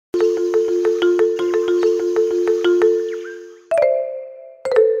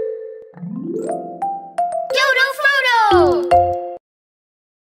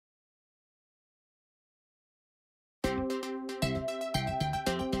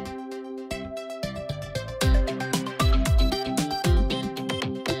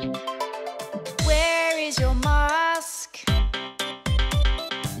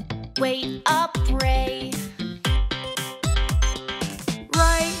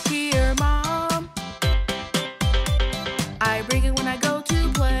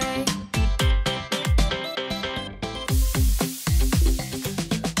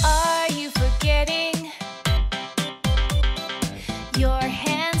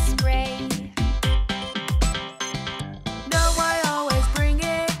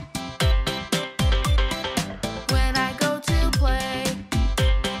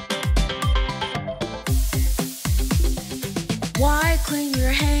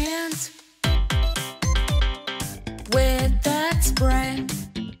spread.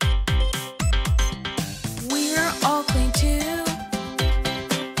 We're all clean too.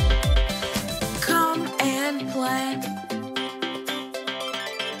 Come and play.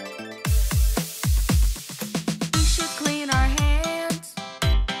 We should clean our hands.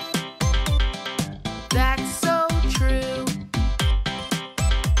 That's so true.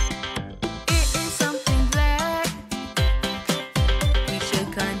 It is something that we should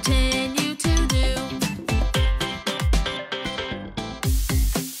continue to do.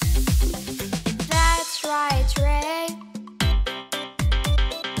 That's right, Ray.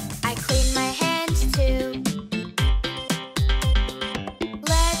 I clean my hands too.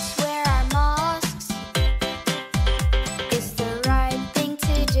 Let's wear our masks. It's the right thing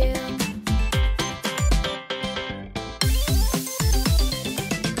to do.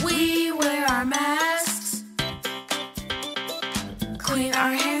 We wear our masks, clean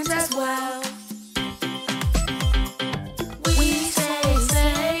our hands as well. We stay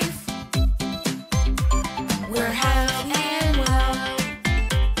safe, we're healthy and well.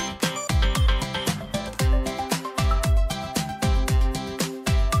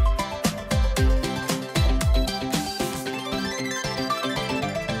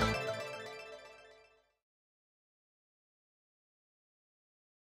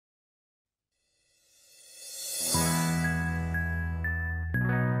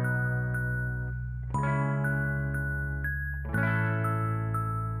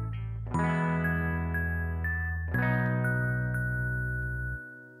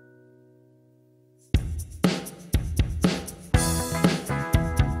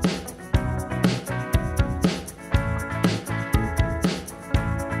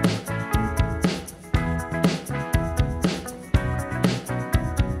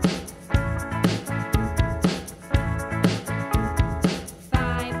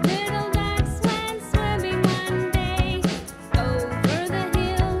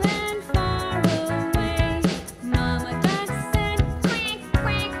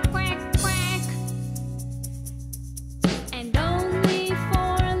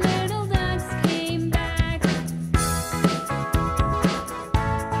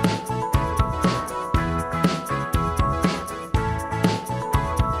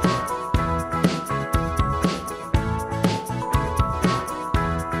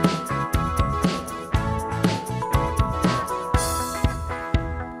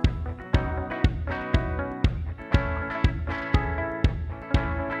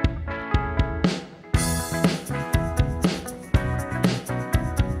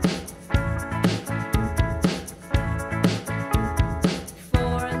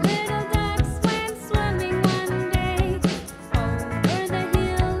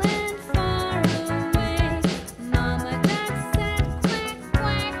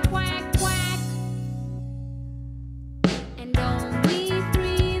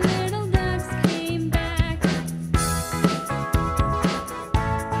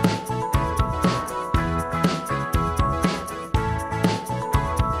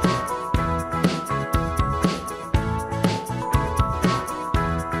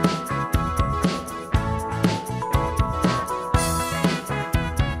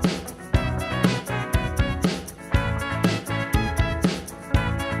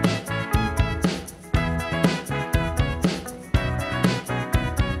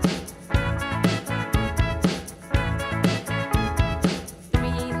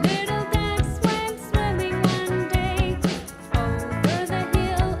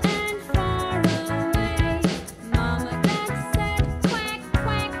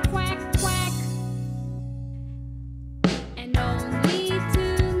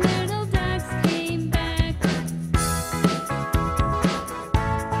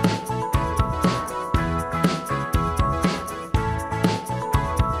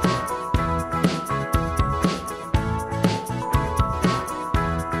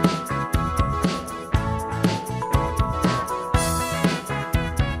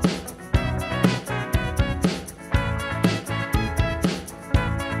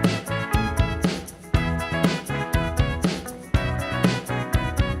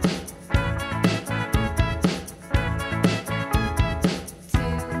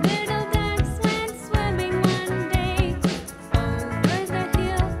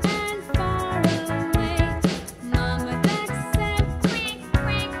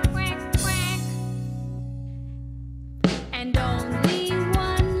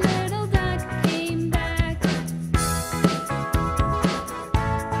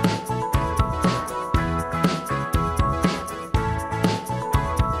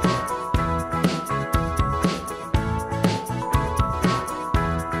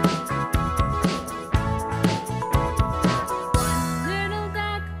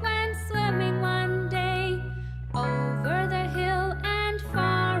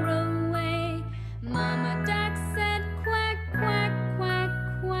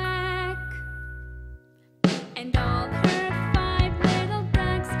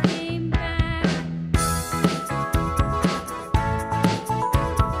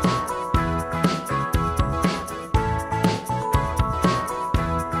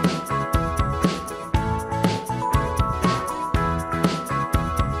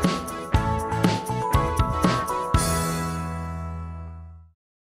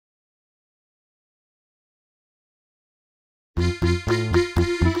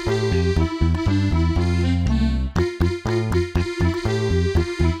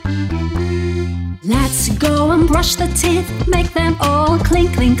 jump, brush the teeth, make them all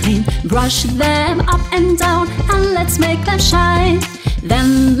clean, clean, clean. Brush them up and down and let's make them shine.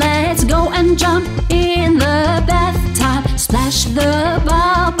 Then let's go and jump in the bathtub. Splash the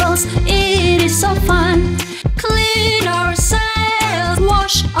bubbles, it is so fun. Clean ourselves,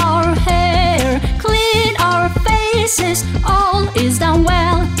 wash our hair, clean our faces, all is done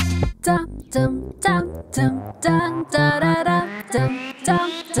well. Dum dum dum dum dum da da da dum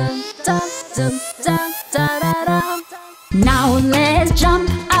dum dum dum dum dum da da da. Now let's jump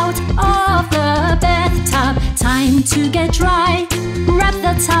out of the bathtub. Time to get dry. Wrap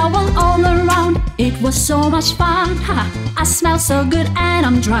the towel all around. It was so much fun. Ha! I smell so good and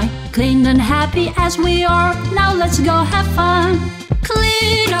I'm dry. Clean and happy as we are. Now let's go have fun.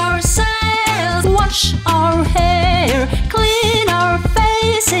 Clean ourselves, wash our hair, clean our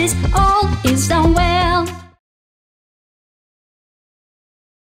faces, all is done well.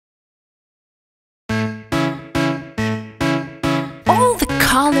 All the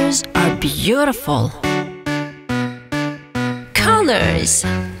colors are beautiful. Colors.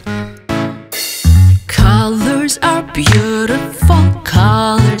 Colors are beautiful.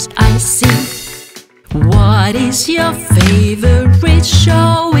 Colors I see. What is your favorite?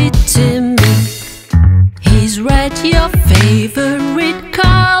 Show it to me. Is red your favorite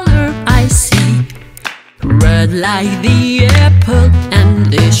color? I see. Red like the apple and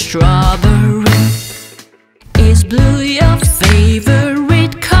the strawberry. Is blue your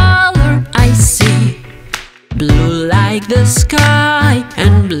favorite color? I see. Blue like the sky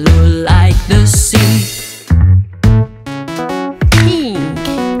and blue like the sea. Pink,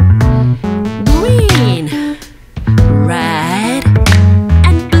 green, red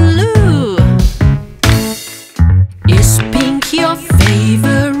and blue. Is pink your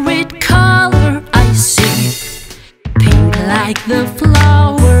favorite color? I see. Pink like the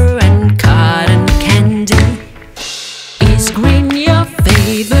flower and cotton candy. Is green your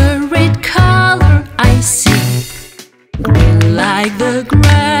favorite color? I see. Green like the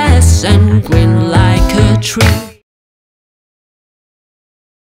grass and green like a tree.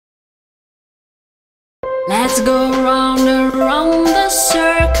 Let's go round and round the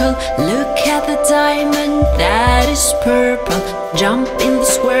circle. Look at the diamond that is purple. Jump in the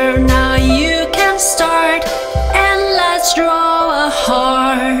square, now you can start. And let's draw a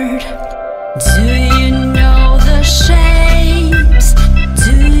heart. Do you know the shapes?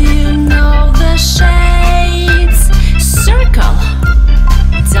 Do you know the shapes? Circle,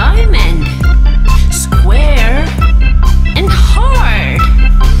 diamond, square, and heart.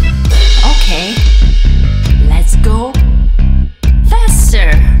 Okay, let's go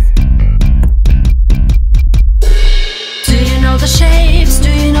faster. Do you know the shapes? Do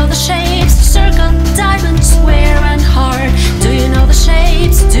you know the shapes? Circle, diamond, square, and heart. Do you know the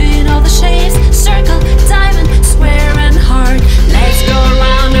shapes? Do you know the shapes? Circle, diamond, square, and heart. Let's go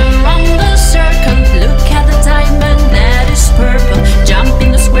round and round the circle. Look at the diamond that is purple. Jump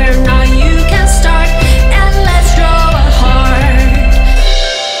in the square, now you can start. And let's draw a heart.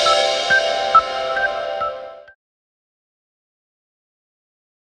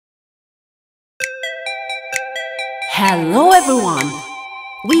 Hello everyone!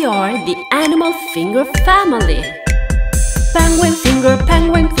 We are the animal finger family. Penguin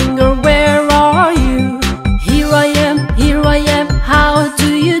finger, where are you? Here I am, how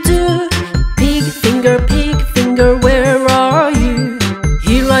do you do? Pig finger, where are you?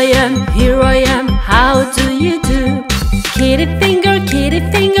 Here I am, how do you do? Kitty finger,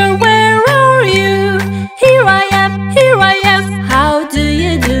 where are you? Here I am, how do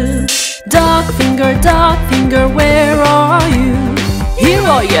you do? Dog finger, where are you? Here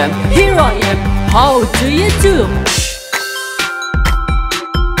I am, how do you do?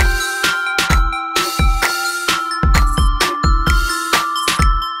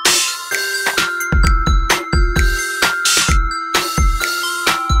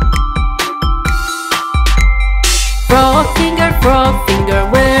 Frog finger,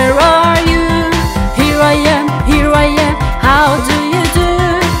 where are you? Here I am, how do you do?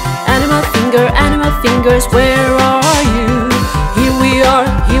 Animal fingers, where are you? Here we are,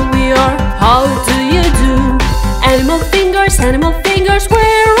 how do you do? Animal fingers,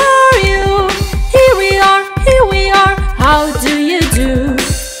 where are you? Here we are, how do you do?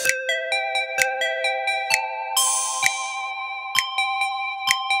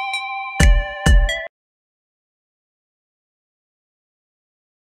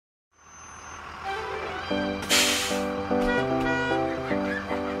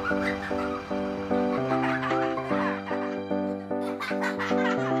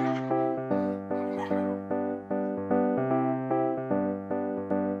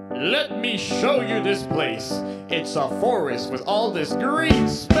 Let me show you this place. It's a forest with all this green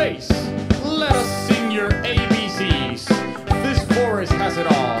space. Let us sing your ABCs. This forest has it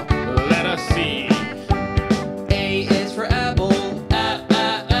all. Let us see. A is for apple,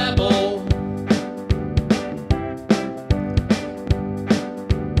 apple.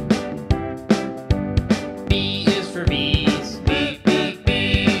 B is for bees,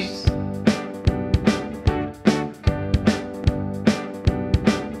 bees.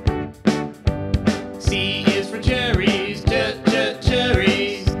 C is for cherries,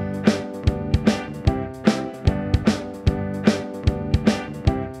 cherries.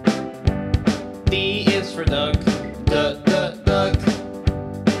 D is for duck, duck.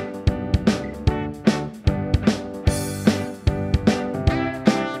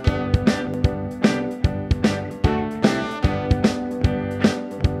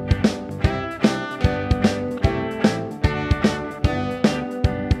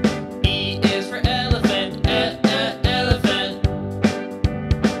 E is for elephant, elephant.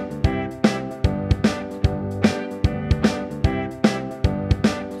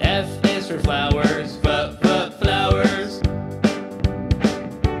 F is for flowers, flowers.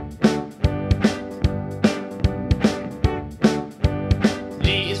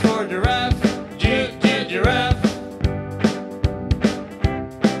 G is for giraffe, giraffe.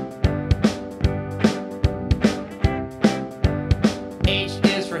 H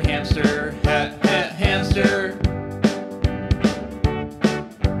is for hamster, hamster.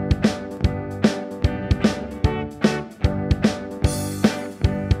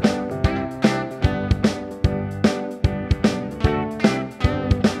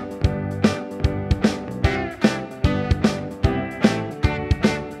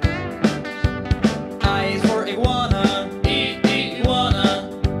 I is for iguana, iguana.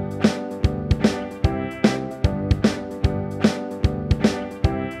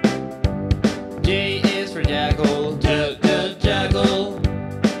 J is for jackal, jackal.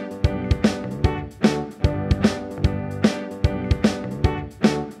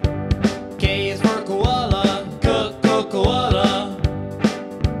 K is for koala, koala.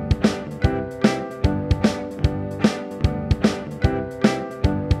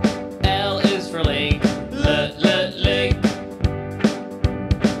 L is for lake, lake.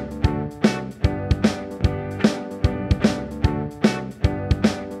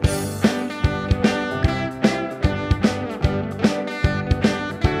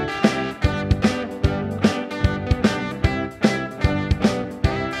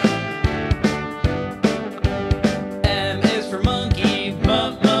 M is for monkey,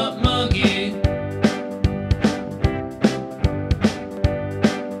 monkey.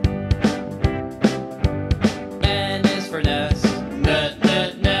 N is for nest,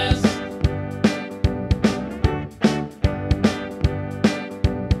 nest.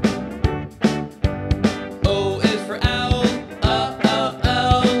 O is for owl,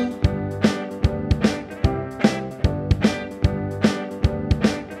 owl.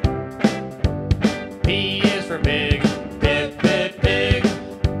 P is for pig, pig.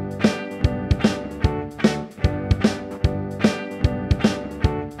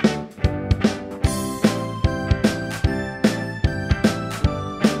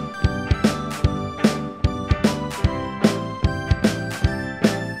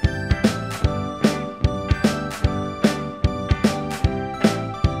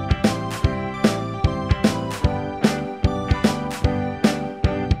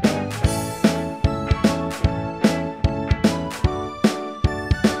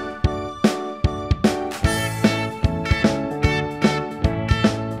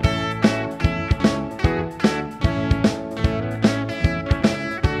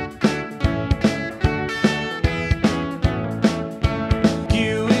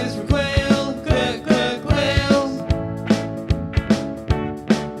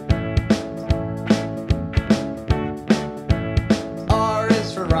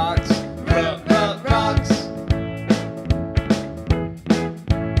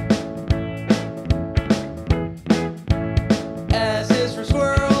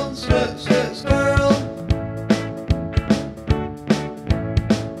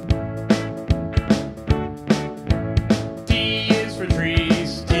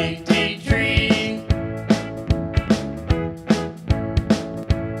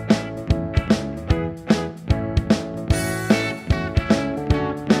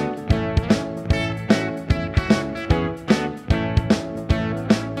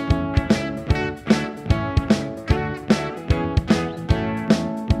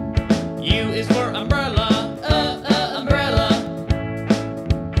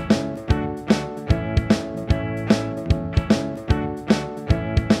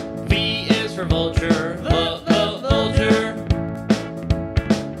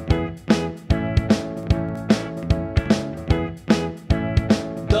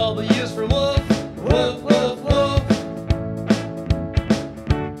 is for wolf, woof, woof, woof.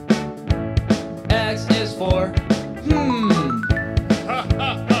 X is for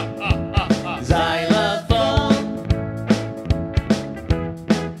xylophone.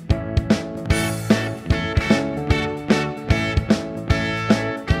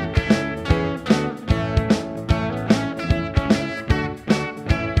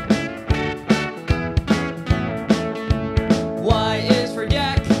 Y is for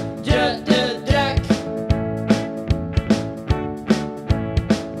yak, jack.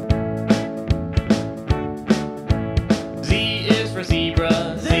 Z is for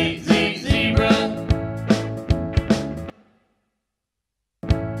zebra, zebra.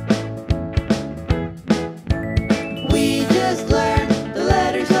 We just learned the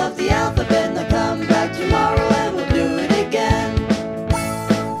letters of the alphabet. Now come back tomorrow and we'll do it again.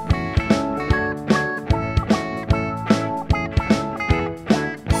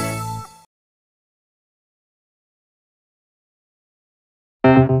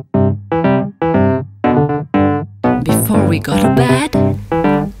 Before we go to bed,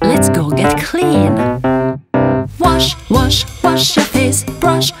 let's go get clean. Wash, wash, wash your face.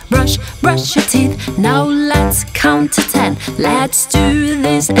 Brush, brush, brush your teeth. Now let's count to 10. Let's do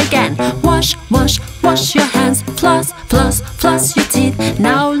this again. Wash, wash, wash your hands. Floss, floss, floss your teeth.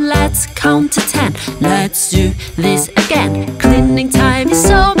 Now let's count to 10. Let's do this again. Cleaning time is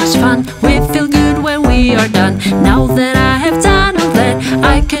so much fun. We feel good when we are done. Now that I have done all that,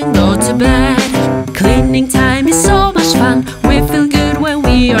 I can go to bed. Cleaning time is so much fun. We feel good when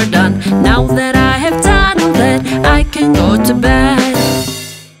we are done. Now that I have done all that, I can go to bed.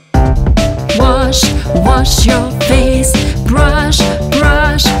 Wash, wash your face. Brush,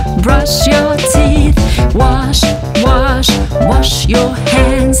 brush, brush your teeth. Wash, wash, wash your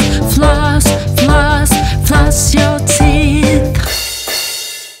hands. Floss, floss, floss your teeth.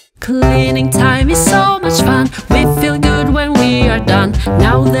 Cleaning time is so much fun. We feel good when we are done.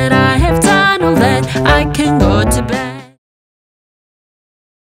 Now that I have done all that, I can go to bed.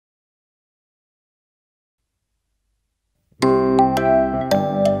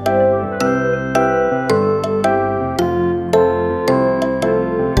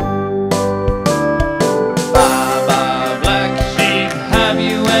 Baba, black sheep, have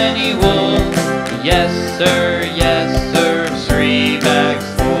you any wool? Yes, sir, yes, sir. 3 bags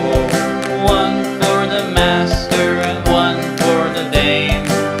full. 1 for the master and 1 for the dame.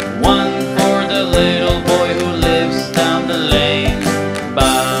 1 for the little boy who lives down the lane.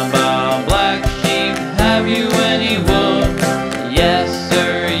 Baba, black sheep, have you any wool? Yes,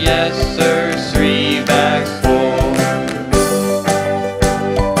 sir, 3 bags full.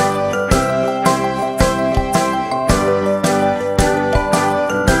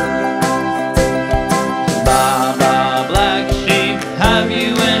 Baba, black sheep, have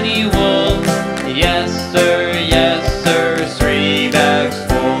you any wool? Yes, sir, 3 bags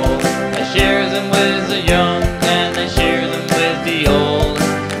full. I share them with the young and I share them with the old.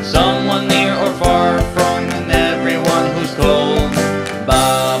 Someone near or far from and everyone who's cold.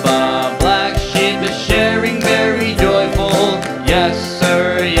 Baba, black sheep is sharing very joyful. Yes,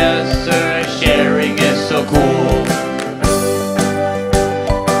 sir, sharing is so cool.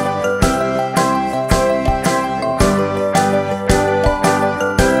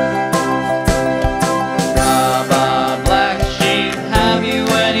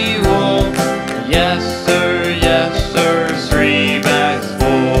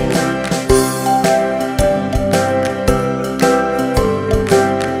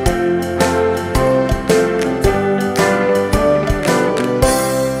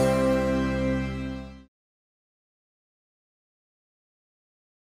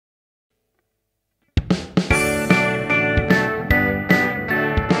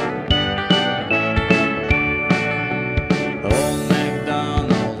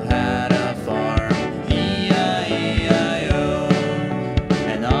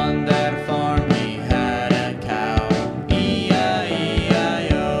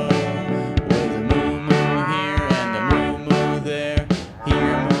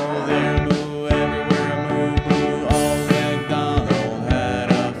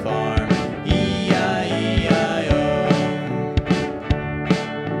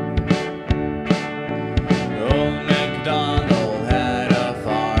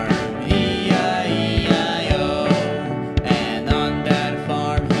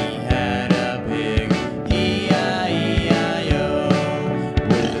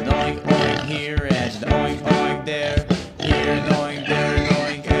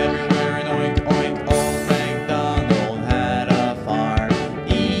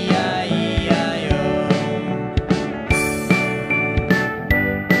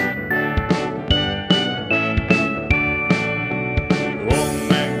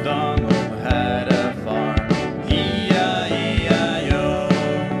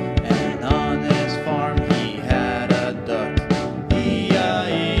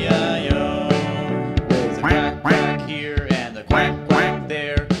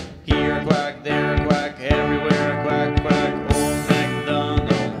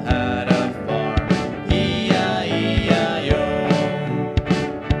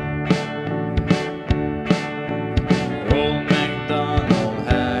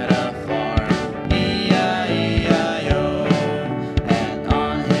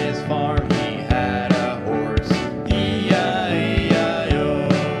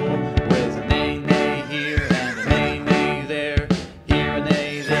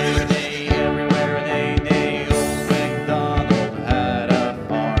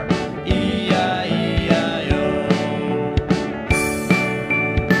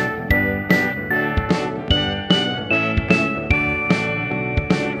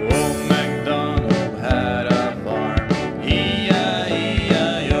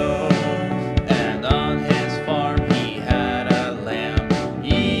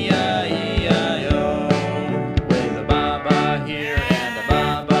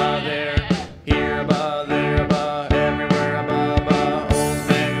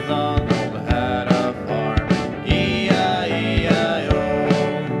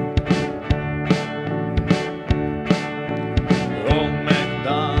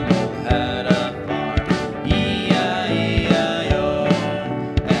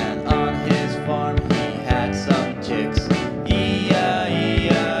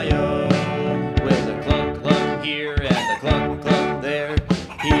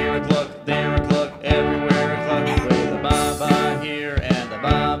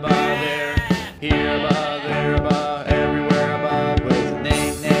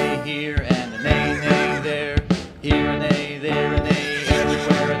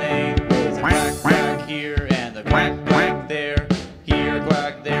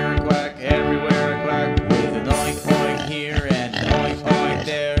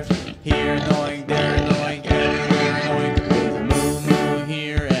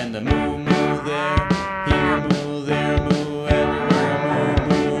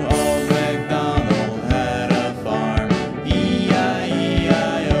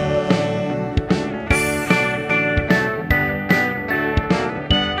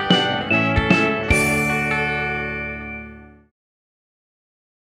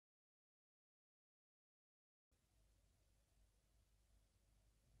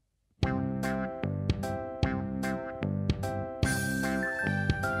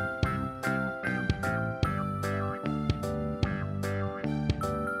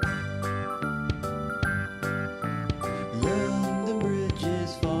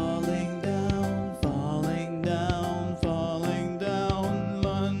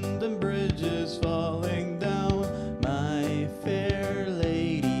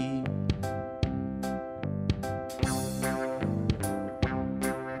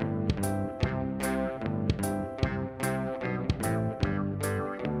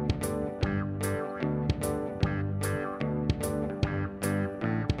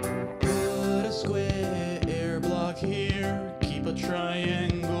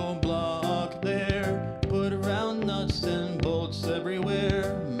 triangle block there. Put around nuts and bolts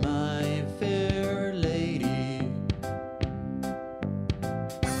everywhere, my fair lady.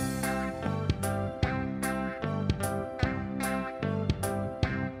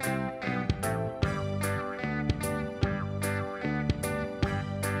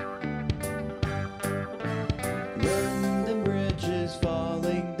 London Bridge is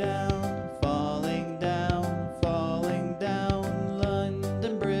falling down, falling down, falling down.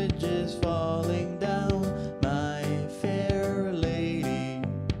 London Bridge is falling down, my fair lady.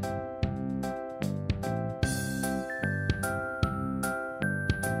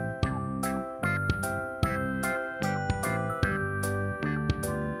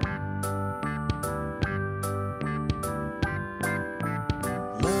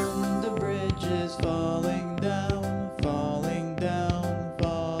 London Bridge is falling down, falling down,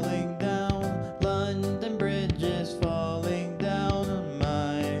 falling down. London Bridge is falling down,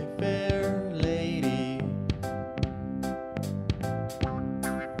 my fair lady.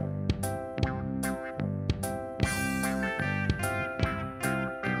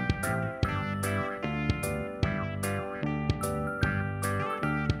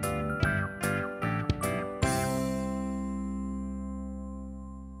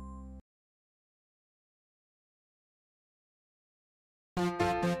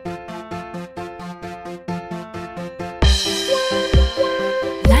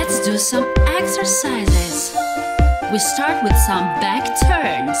 Let's do some exercises. We start with some back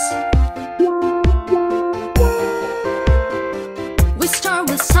turns. We start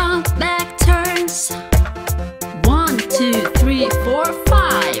with some back turns. 1, 2, 3, 4,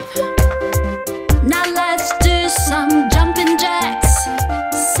 5. Now let's do some jumping jacks.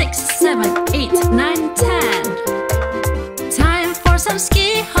 6, 7, 8, 9, 10. Time for some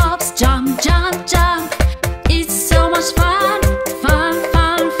ski hops. Jump, jump, jump. It's so much fun, fun,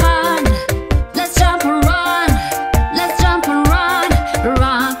 fun, fun. Let's jump and run. Let's jump and run.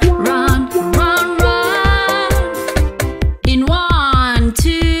 Run, run, run, run. In 1,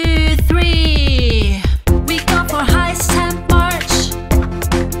 2, 3. We go for high step march.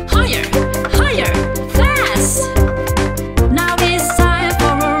 Higher, higher, fast. Now it's time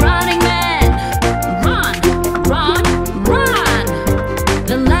for a running man. Run, run, run.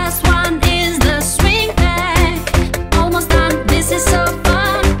 The last one is the swing back. Almost done, this is so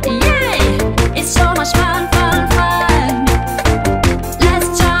fun. Yay! It's so much fun, fun, fun. Let's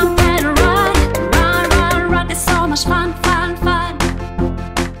jump and run, run, run, run. It's so much fun, fun, fun.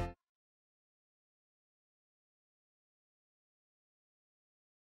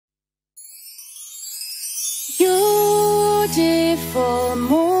 Beautiful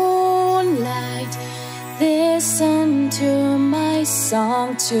moonlight, listen to my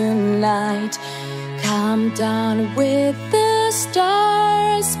song tonight. Come down with the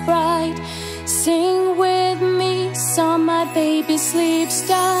stars bright. Sing with me so my baby sleeps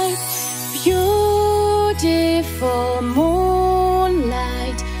tight. Beautiful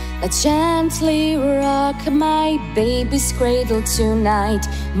moonlight, gently rock my baby's cradle tonight.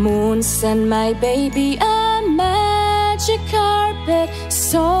 Moon, send my baby a magic carpet,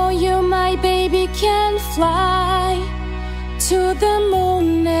 so you, my baby, can fly to the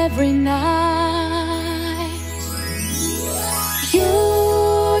moon every night.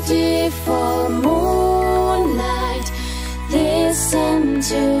 Beautiful moonlight, listen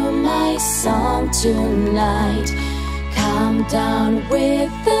to my song tonight. Come down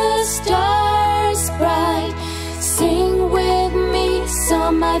with the stars bright. Sing with me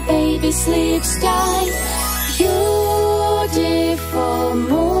so my baby sleeps tight. Beautiful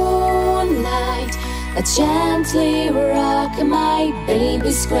moonlight, gently rock my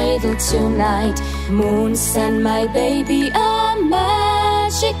baby's cradle tonight. Moon, send my baby a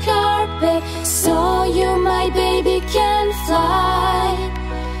magic carpet, so you, my baby, can fly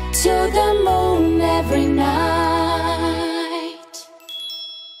to the moon every night.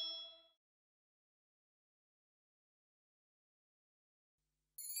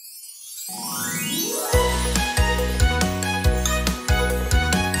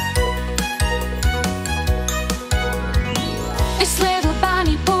 This little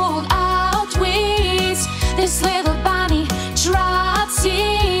bunny pulled out weeds. This little bunny dropped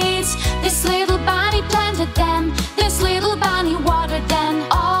seeds. This little bunny planted them. This little bunny watered them.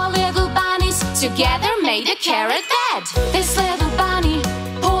 All little bunnies together made a carrot bed. This little bunny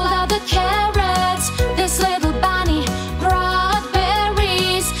pulled out the carrots. This little bunny brought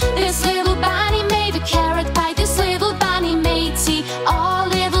berries. This little bunny made a carrot pie. This little bunny made tea. All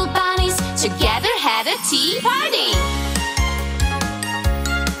little bunnies together had a tea party.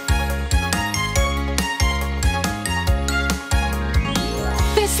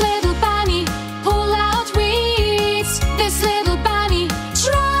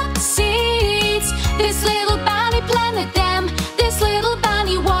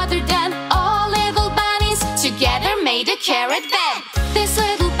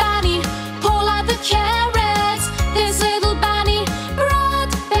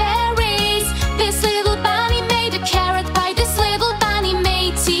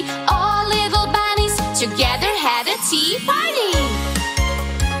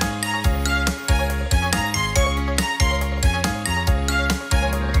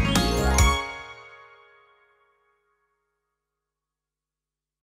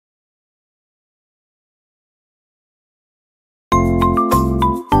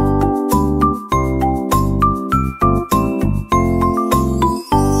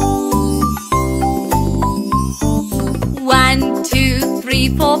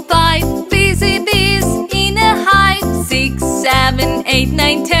 8,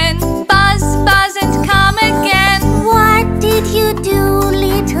 9, 10. Buzz, buzz and come again. What did you do,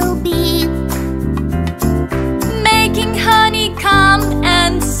 little bee? Making honey, come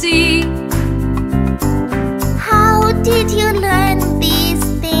and see. How did you learn these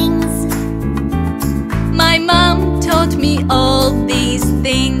things? My mom taught me all these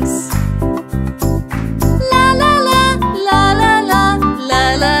things. La la la, la la la,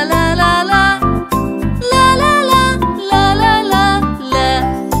 la la la la la. La la la, la la la la.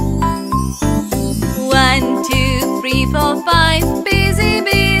 1, 2, 3, 4, 5. Busy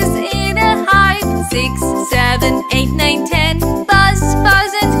bees in a hive. 6, 7, 8, 9, 10. Buzz,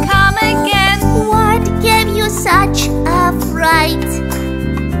 buzz and come again. What gave you such a fright?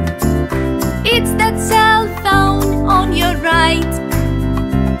 It's that cell phone on your right.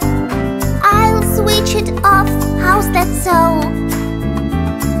 I'll switch it off, how's that so?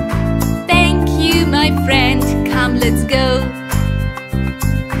 Thank you, my friend. Come, let's go.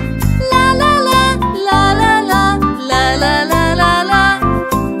 La la la, la la la, la la la la la.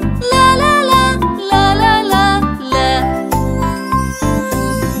 La la la, la la la la.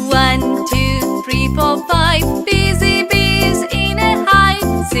 1, 2, 3, 4, 5. Busy bees in a hive.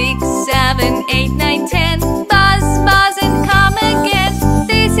 6, 7, 8, 9, 10. Buzz, buzz and come again.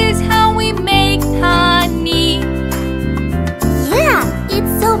 This is how we make honey. Yeah,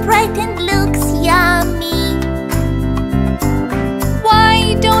 it's so bright and looks yummy.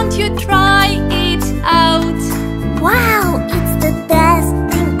 Why don't you try it out? Wow, it's the best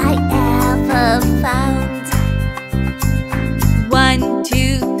thing I ever found. 1,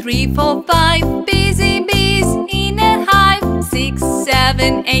 2, 3, 4, 5. Busy bees in a hive. 6,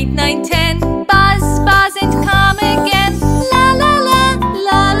 7, 8, 9, 10. Buzz, buzz and come again. La la la,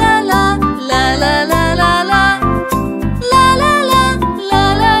 la la la, la la la la la. La la la, la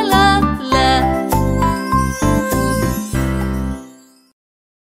la la la.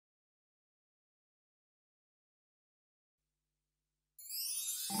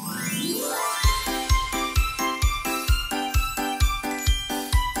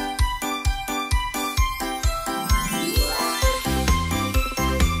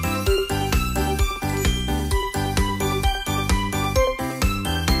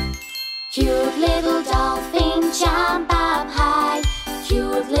 Cute little dolphin, jump up high.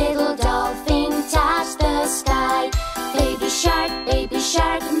 Cute little dolphin, touch the sky. Baby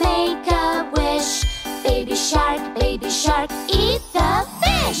shark, make a wish. Baby shark, eat the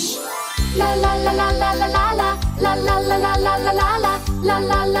fish. La la la la la la la la. La la la la la la la la. La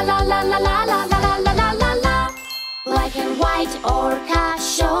la la la la la la la la la la la la. Black and white orca,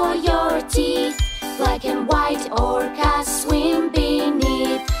 show your teeth. Black and white orca, swim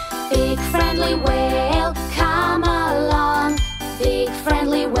beneath. Big friendly whale, come along. Big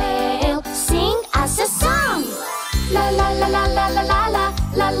friendly whale, sing us a song. La la la la la la la la.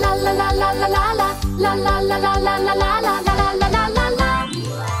 La la la la la la la la. La la la la la la la la la la la la la.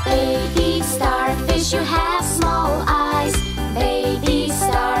 Baby starfish, you have small eyes. Baby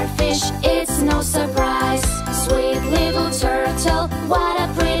starfish, it's no surprise. Sweet little turtle, what a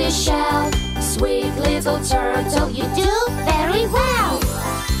pretty shell. Sweet little turtle, you do very well.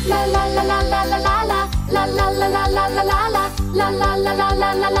 La la la la la la la la. La la la la la la la la. La la la la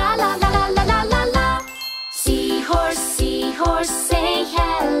la la la la la la la la. Seahorse, say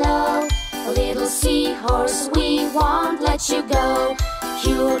hello. Little seahorse, we won't let you go.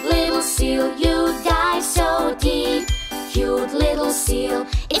 Cute little seal, you dive so deep. Cute little seal,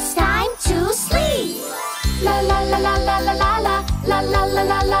 it's time to sleep. La la la la la la la la. La la la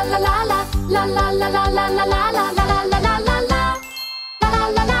la la la la la. La la la la la la la la la la la la la la. La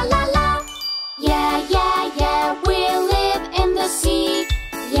la la la la. Yeah, yeah, yeah, we live in the sea.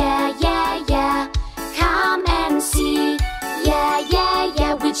 Yeah, yeah, yeah, come and see. Yeah, yeah,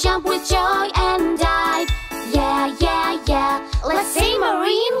 yeah, we jump with joy and